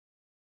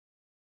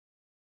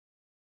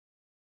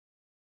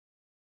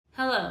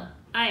Hello,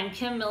 I am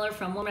Kim Miller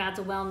from Woman at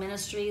the Well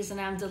Ministries,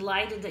 and I'm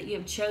delighted that you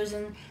have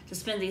chosen to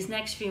spend these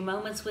next few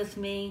moments with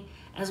me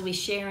as we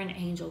share an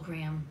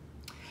AngelGram.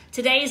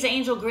 Today's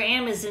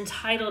AngelGram is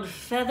entitled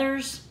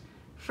Feathers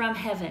from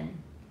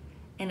Heaven,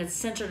 and it's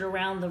centered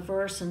around the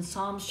verse in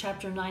Psalms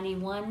chapter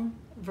 91,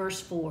 verse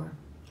 4.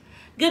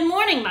 Good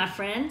morning, my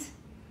friend.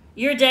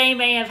 Your day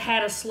may have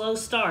had a slow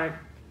start,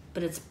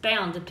 but it's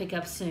bound to pick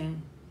up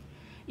soon.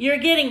 You're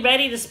getting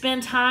ready to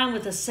spend time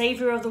with the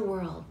Savior of the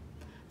world,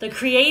 the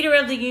creator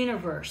of the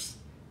universe,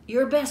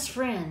 your best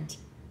friend,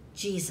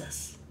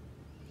 Jesus.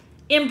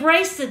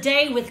 Embrace the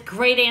day with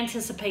great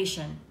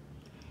anticipation.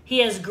 He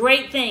has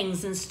great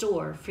things in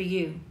store for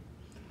you.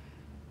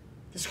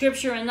 The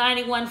scripture in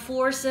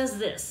 91:4 says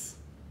this: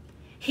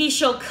 He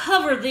shall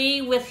cover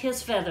thee with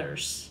his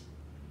feathers,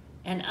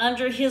 and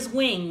under his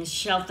wings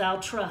shalt thou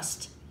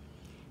trust.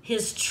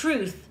 His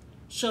truth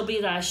shall be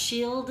thy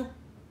shield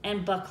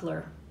and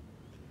buckler.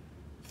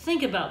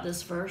 Think about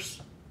this verse.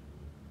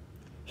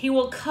 He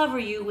will cover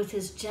you with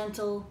his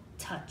gentle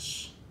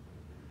touch.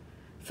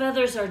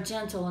 Feathers are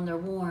gentle and they're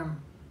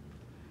warm.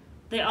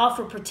 They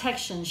offer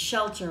protection,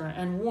 shelter,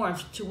 and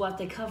warmth to what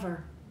they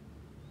cover.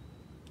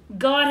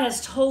 God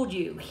has told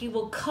you he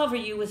will cover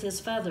you with his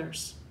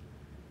feathers.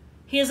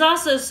 He has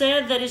also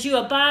said that as you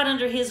abide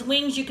under his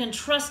wings, you can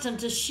trust him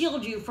to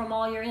shield you from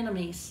all your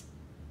enemies.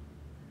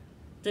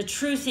 The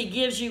truth he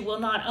gives you will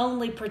not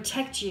only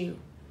protect you,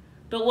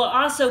 but will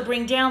also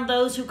bring down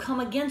those who come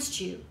against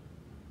you.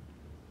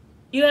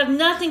 You have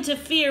nothing to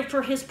fear,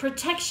 for his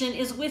protection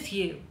is with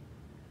you,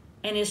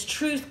 and his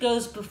truth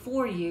goes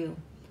before you,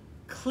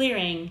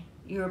 clearing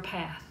your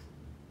path.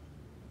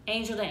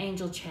 Angel to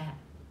angel chat.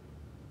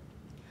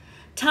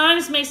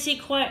 Times may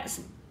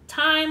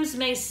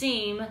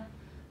seem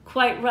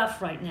quite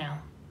rough right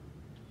now,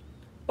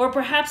 or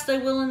perhaps they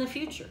will in the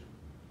future.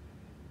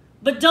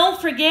 But don't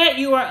forget,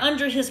 you are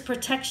under his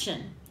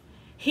protection.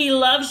 He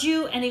loves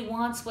you and he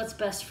wants what's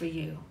best for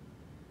you.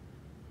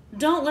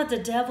 Don't let the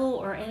devil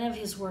or any of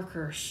his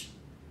workers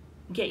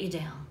get you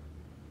down.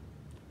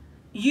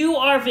 You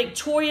are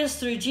victorious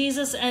through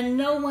Jesus, and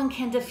no one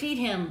can defeat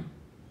him.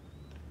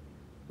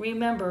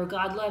 Remember,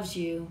 God loves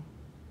you.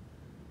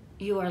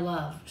 You are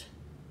loved.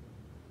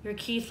 Your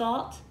key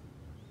thought: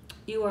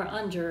 you are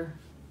under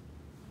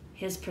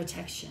his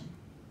protection.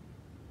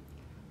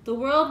 The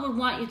world would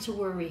want you to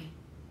worry.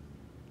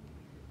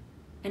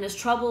 And as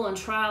trouble and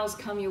trials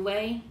come your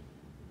way,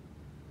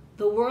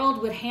 the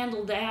world would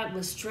handle that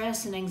with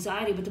stress and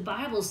anxiety. But the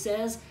Bible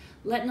says,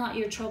 let not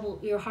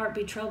your heart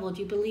be troubled.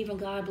 You believe in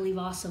God, believe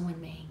also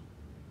in me.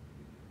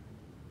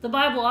 The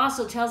Bible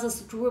also tells us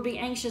that we'll be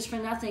anxious for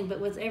nothing, but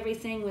with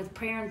everything, with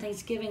prayer and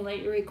thanksgiving, let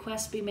your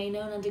requests be made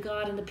known unto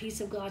God, and the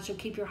peace of God shall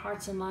keep your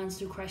hearts and minds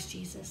through Christ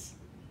Jesus.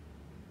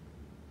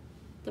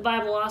 The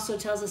Bible also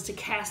tells us to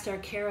cast our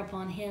care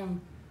upon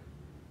him.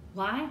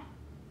 Why?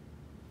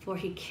 For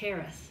he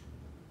careth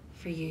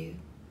for you.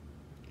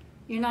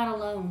 You're not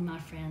alone, my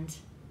friend.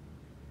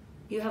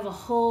 You have a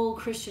whole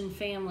Christian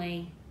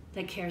family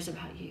that cares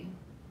about you.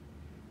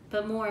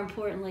 But more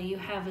importantly, you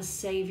have a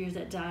Savior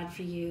that died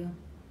for you,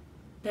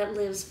 that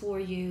lives for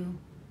you,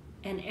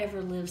 and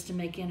ever lives to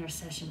make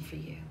intercession for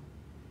you.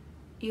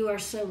 You are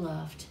so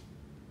loved.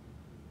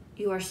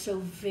 You are so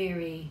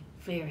very,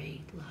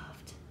 very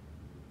loved.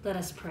 Let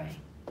us pray.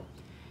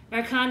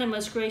 Our kind and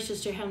most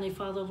gracious dear Heavenly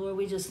Father, Lord,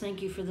 we just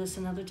thank you for this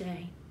another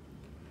day.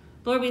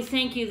 Lord, we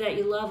thank you that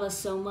you love us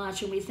so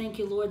much, and we thank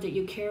you, Lord, that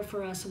you care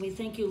for us, and we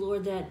thank you,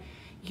 Lord, that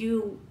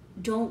you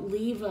don't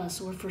leave us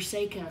or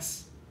forsake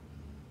us,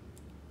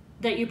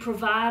 that you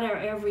provide our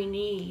every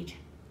need,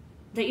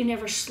 that you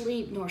never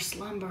sleep nor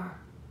slumber,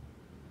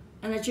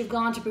 and that you've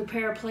gone to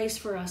prepare a place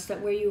for us,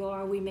 that where you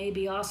are we may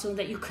be also, and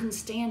that you couldn't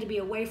stand to be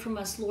away from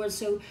us, Lord,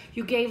 so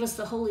you gave us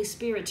the Holy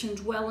Spirit to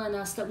dwell in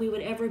us, that we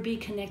would ever be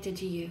connected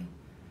to you,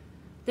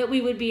 that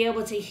we would be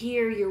able to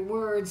hear your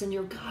words and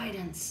your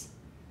guidance,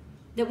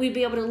 that we'd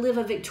be able to live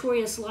a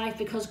victorious life,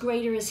 because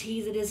greater is he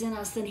that is in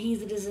us than he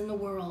that is in the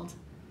world.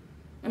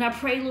 And I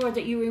pray, Lord,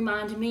 that you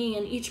remind me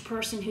and each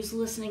person who's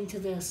listening to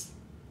this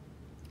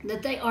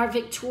that they are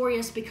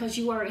victorious because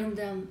you are in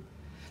them,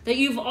 that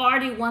you've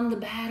already won the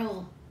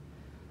battle,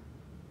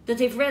 that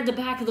they've read the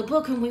back of the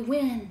book and we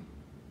win.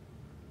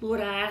 Lord,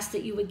 I ask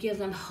that you would give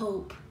them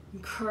hope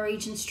and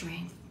courage and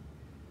strength.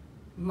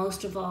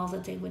 Most of all,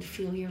 that they would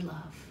feel your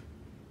love.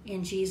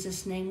 In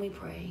Jesus' name we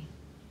pray.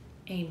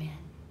 Amen.